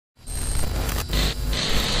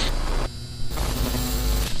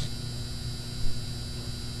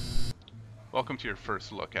Welcome to your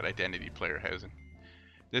first look at Identity Player Housing.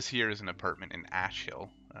 This here is an apartment in Ash Hill.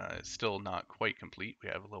 It's still not quite complete. We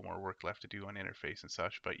have a little more work left to do on interface and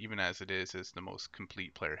such, but even as it is, it's the most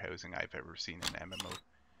complete player housing I've ever seen in MMO.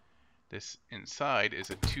 This inside is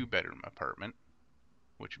a two-bedroom apartment,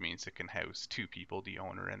 which means it can house two people, the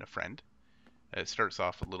owner and a friend. It starts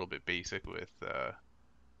off a little bit basic with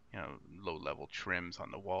low-level trims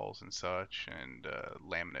on the walls and such, and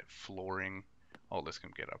laminate flooring. All this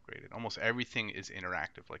can get upgraded. Almost everything is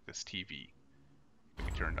interactive, like this TV can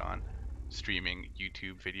be turned on, streaming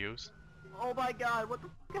YouTube videos. Oh my god, what the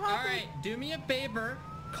fuck happened? Alright, do me a favor.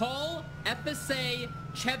 Call FSA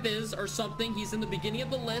Cheviz or something. He's in the beginning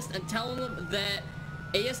of the list, and tell him that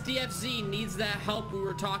ASDFZ needs that help we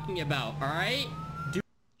were talking about. Alright?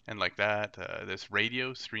 And like that, this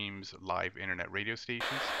radio streams live internet radio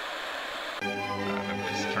stations. Let me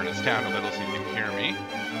just turn this down a little so you can hear me.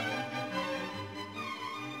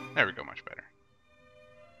 There we go, much better.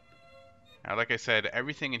 Now, like I said,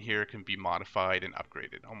 everything in here can be modified and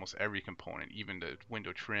upgraded. Almost every component, even the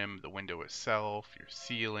window trim, the window itself, your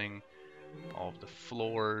ceiling, all of the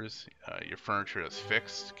floors, your furniture is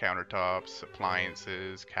fixed, countertops,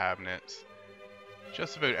 appliances, cabinets.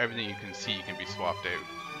 Just about everything you can see can be swapped out.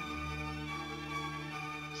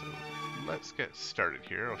 So let's get started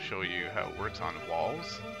here. I'll show you how it works on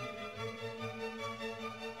walls.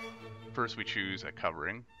 First we choose a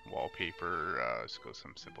covering, wallpaper, let's go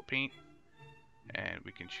some simple paint. And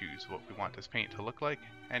we can choose what we want this paint to look like,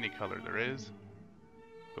 any color there is.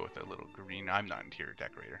 Go with a little green. I'm not an interior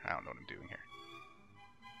decorator, I don't know what I'm doing here.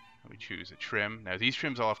 We choose a trim. Now these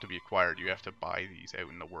trims all have to be acquired, you have to buy these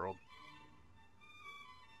out in the world.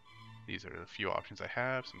 These are the few options I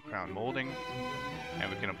have, some crown molding.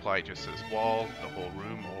 And we can apply just this wall, the whole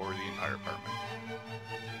room, or the entire apartment.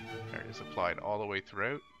 There it is, applied all the way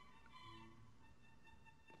throughout.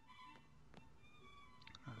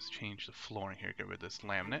 Let's change the flooring here, get rid of this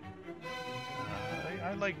laminate.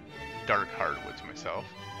 I like dark hardwoods myself,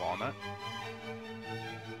 walnut.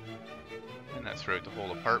 And that's throughout the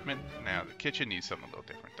whole apartment. Now the kitchen needs something a little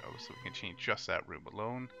different though, so we can change just that room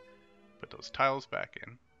alone. Put those tiles back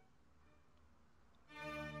in.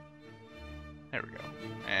 There we go.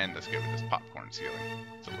 And let's get rid of this popcorn ceiling.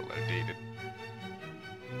 It's a little outdated.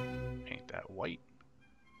 Paint that white.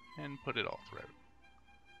 And put it all throughout.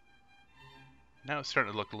 Now it's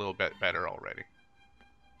starting to look a little bit better already.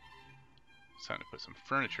 It's time to put some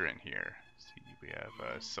furniture in here. See, we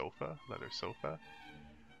have a sofa, leather sofa.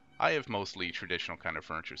 I have mostly traditional kind of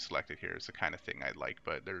furniture selected here. It's the kind of thing I like,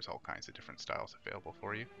 but there's all kinds of different styles available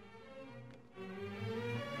for you.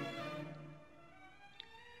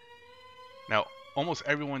 Now, almost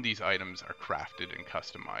every one of these items are crafted and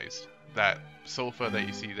customized. That sofa that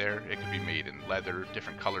you see there, it can be made in leather,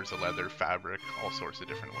 different colors of leather, fabric, all sorts of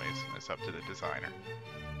different ways. It's up to the designer.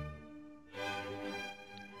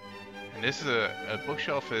 And this is a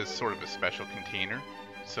bookshelf is sort of a special container,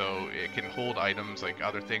 so it can hold items like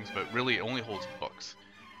other things, but really it only holds books.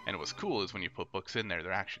 And what's cool is when you put books in there,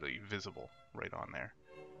 they're actually visible right on there.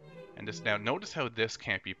 And this, now notice how this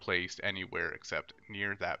can't be placed anywhere except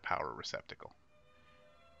near that power receptacle.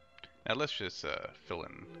 Now let's just fill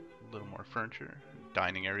in a little more furniture.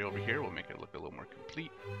 Dining area over here will make it look a little more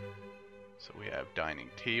complete. So we have dining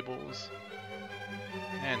tables,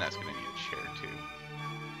 and that's going to need a chair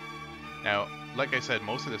too. Now, like I said,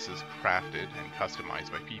 most of this is crafted and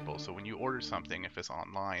customized by people, so when you order something, if it's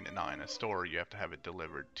online and not in a store, you have to have it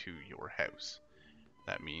delivered to your house.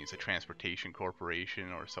 That means a transportation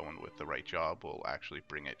corporation or someone with the right job will actually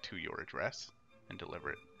bring it to your address and deliver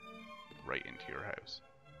it right into your house.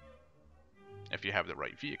 If you have the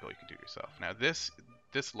right vehicle, you can do it yourself. Now this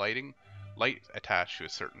light attached to a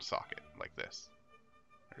certain socket, like this.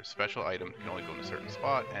 There's a special item that can only go in a certain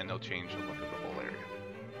spot, and they'll change the look of the whole area.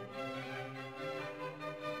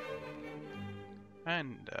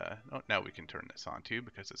 And now we can turn this on too,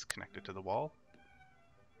 because it's connected to the wall.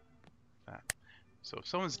 That. So if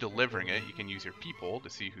someone's delivering it, you can use your peephole to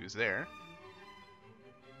see who's there.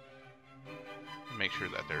 And make sure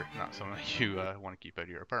that they're not someone that you want to keep out of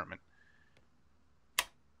your apartment.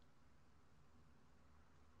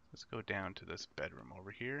 Let's go down to this bedroom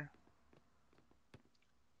over here.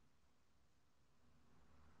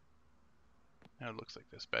 Now it looks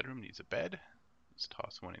like this bedroom needs a bed. Let's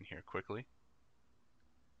toss one in here quickly.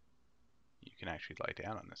 You can actually lie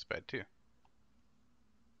down on this bed too.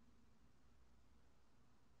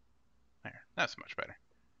 There, that's much better.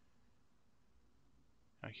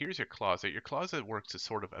 Now here's your closet. Your closet works as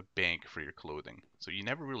sort of a bank for your clothing, so you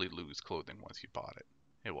never really lose clothing once you bought it.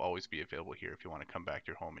 It will always be available here if you want to come back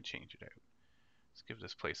to your home and change it out. Let's give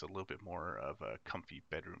this place a little bit more of a comfy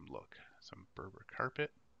bedroom look. Some Berber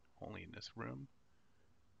carpet, only in this room.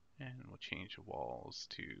 And we'll change the walls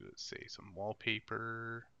to, say, some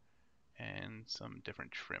wallpaper and some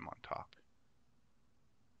different trim on top.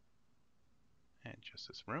 And just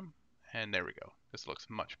this room. And there we go. This looks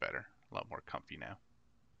much better. A lot more comfy now.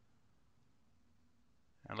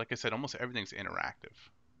 And like I said, almost everything's interactive.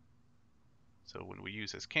 So when we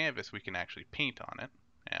use this canvas, we can actually paint on it.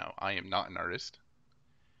 Now, I am not an artist.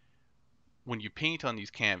 When you paint on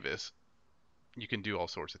these canvas, you can do all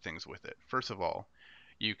sorts of things with it. First of all,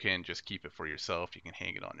 you can just keep it for yourself. You can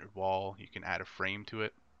hang it on your wall. You can add a frame to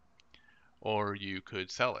it. Or you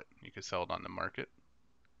could sell it. You could sell it on the market.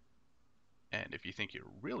 And if you think you're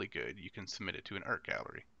really good, you can submit it to an art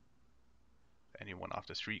gallery. Anyone off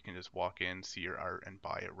the street can just walk in, see your art, and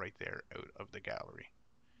buy it right there out of the gallery.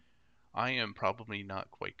 I am probably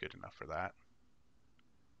not quite good enough for that.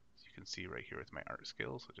 As you can see right here with my art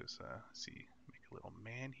skills, I'll just make a little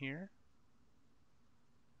man here.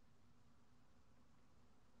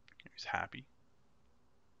 Here's happy.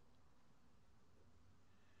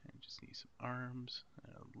 And just need some arms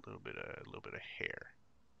and a little bit of hair.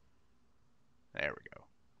 There we go.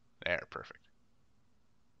 There, perfect.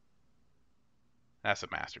 That's a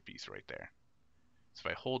masterpiece right there. So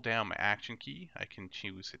if I hold down my action key, I can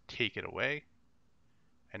choose to take it away.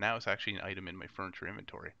 And now it's actually an item in my furniture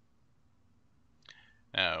inventory.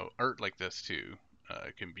 Now, art like this too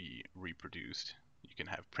can be reproduced. You can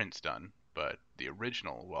have prints done, but the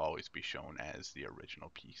original will always be shown as the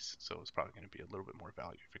original piece. So it's probably going to be a little bit more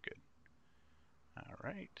value for good. All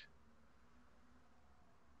right.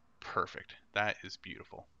 Perfect. That is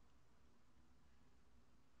beautiful.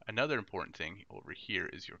 Another important thing over here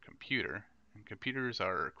is your computer. And computers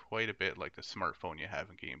are quite a bit like the smartphone you have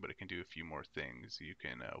in game, but it can do a few more things. You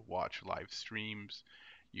can watch live streams.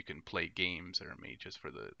 You can play games that are made just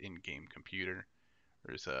for the in-game computer.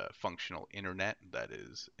 There's a functional internet that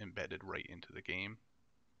is embedded right into the game.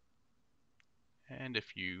 And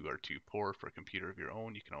if you are too poor for a computer of your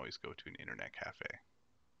own, you can always go to an internet cafe.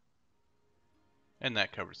 And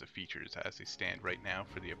that covers the features as they stand right now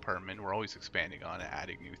for the apartment. We're always expanding on it,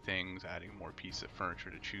 adding new things, adding more pieces of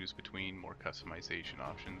furniture to choose between, more customization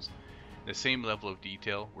options. The same level of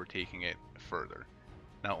detail, we're taking it further.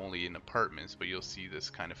 Not only in apartments, but you'll see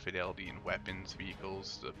this kind of fidelity in weapons,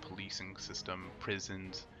 vehicles, the policing system,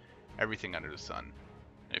 prisons, everything under the sun.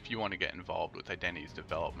 If you want to get involved with Identity's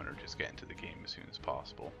development or just get into the game as soon as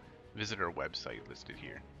possible, visit our website listed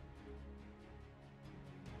here.